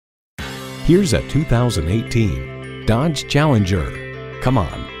Here's a 2018 Dodge Challenger. Come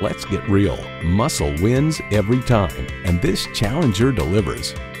on, let's get real. Muscle wins every time, and this Challenger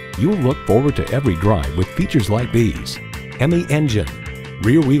delivers. You'll look forward to every drive with features like these: Hemi engine,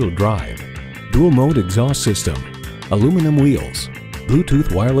 rear-wheel drive, dual-mode exhaust system, aluminum wheels,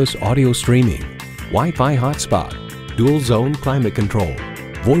 Bluetooth wireless audio streaming, Wi-Fi hotspot, dual-zone climate control,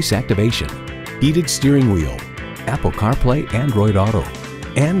 voice activation, heated steering wheel, Apple CarPlay, Android Auto,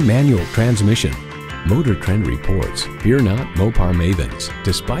 and manual transmission. Motor Trend reports, fear not Mopar mavens.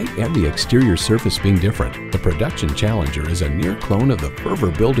 Despite every exterior surface being different, the production Challenger is a near clone of the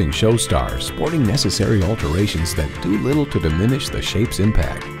fervor-building Showstar, sporting necessary alterations that do little to diminish the shape's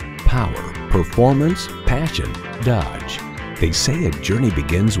impact. Power, performance, passion, Dodge. They say a journey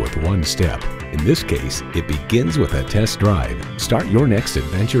begins with one step. In this case, it begins with a test drive. Start your next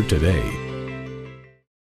adventure today.